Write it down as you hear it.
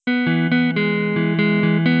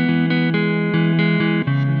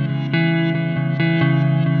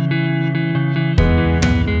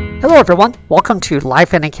Hello, everyone. Welcome to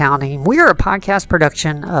Life in Accounting. We are a podcast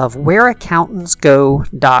production of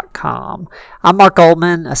WhereAccountants.go.com. I'm Mark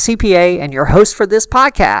Goldman, a CPA, and your host for this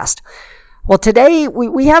podcast. Well, today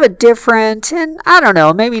we have a different and,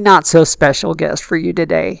 maybe not so special guest for you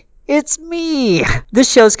today. It's me. This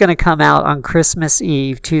show's going to come out on Christmas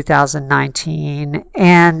Eve 2019,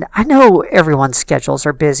 and I know everyone's schedules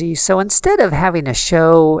are busy, so instead of having a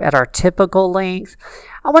show at our typical length,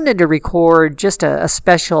 I wanted to record just a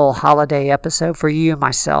special holiday episode for you and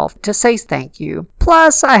myself to say thank you.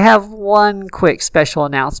 Plus, I have one quick special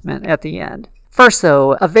announcement at the end. First,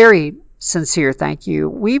 though, a very sincere thank you.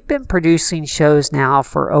 We've been producing shows now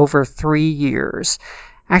for over 3 years.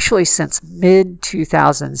 Actually, since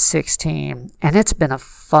mid-2016, and it's been a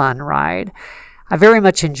fun ride. I very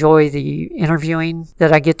much enjoy the interviewing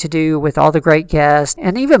that I get to do with all the great guests,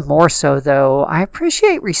 and even more so, though, I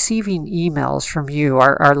appreciate receiving emails from you,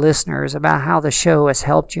 our listeners, about how the show has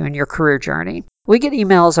helped you in your career journey. We get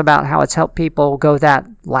emails about how it's helped people go that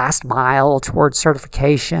last mile towards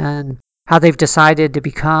certification, how they've decided to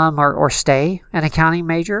become or stay an accounting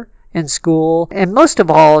major in school, and most of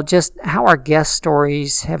all, just how our guest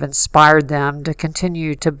stories have inspired them to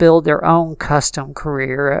continue to build their own custom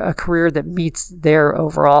career, a career that meets their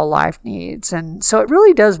overall life needs. And so it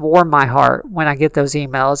really does warm my heart when I get those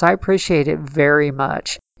emails. I appreciate it very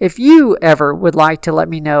much. If you ever would like to let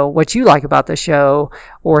me know what you like about the show,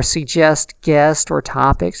 or suggest guests or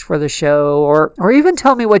topics for the show, or even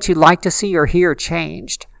tell me what you'd like to see or hear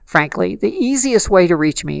changed, frankly, the easiest way to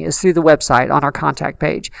reach me is through the website on our contact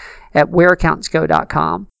page at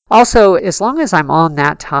WhereAccountants.go.com. Also, as long as I'm on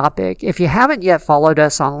that topic, if you haven't yet followed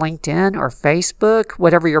us on LinkedIn or Facebook,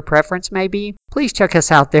 whatever your preference may be, please check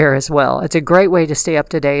us out there as well. It's a great way to stay up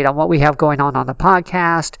to date on what we have going on the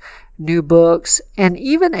podcast, new books, and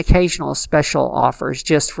even occasional special offers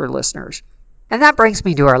just for listeners. And that brings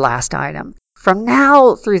me to our last item. From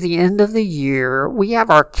now through the end of the year, we have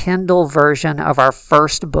our Kindle version of our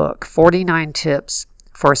first book, 49 Tips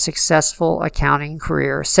for a Successful Accounting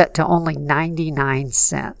Career, set to only 99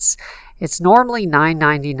 cents. It's normally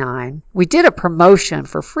 $9.99. We did a promotion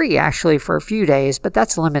for free, actually, for a few days, but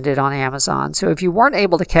that's limited on Amazon. So if you weren't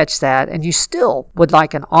able to catch that and you still would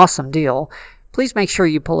like an awesome deal, please make sure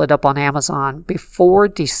you pull it up on Amazon before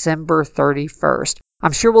December 31st.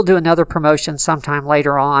 I'm sure we'll do another promotion sometime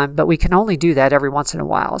later on, but we can only do that every once in a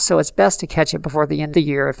while, so it's best to catch it before the end of the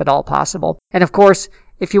year if at all possible. And of course,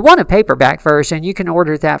 if you want a paperback version, you can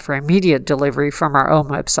order that for immediate delivery from our own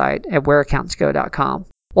website at WhereAccountants.go.com.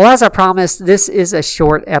 Well, as I promised, this is a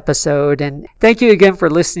short episode, and thank you again for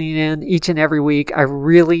listening in each and every week. I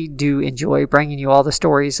really do enjoy bringing you all the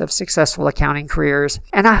stories of successful accounting careers,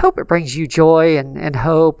 and I hope it brings you joy and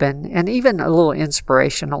hope and even a little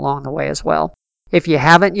inspiration along the way as well. If you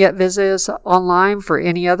haven't yet visited us online for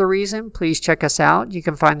any other reason, please check us out. You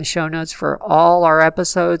can find the show notes for all our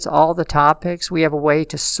episodes, all the topics. We have a way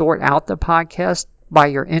to sort out the podcast by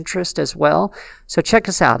your interest as well. So check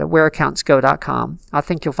us out at WhereAccountants.go.com. I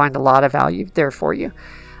think you'll find a lot of value there for you.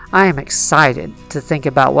 I am excited to think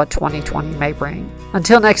about what 2020 may bring.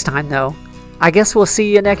 Until next time, though, I guess we'll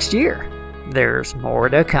see you next year. There's more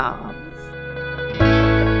to come.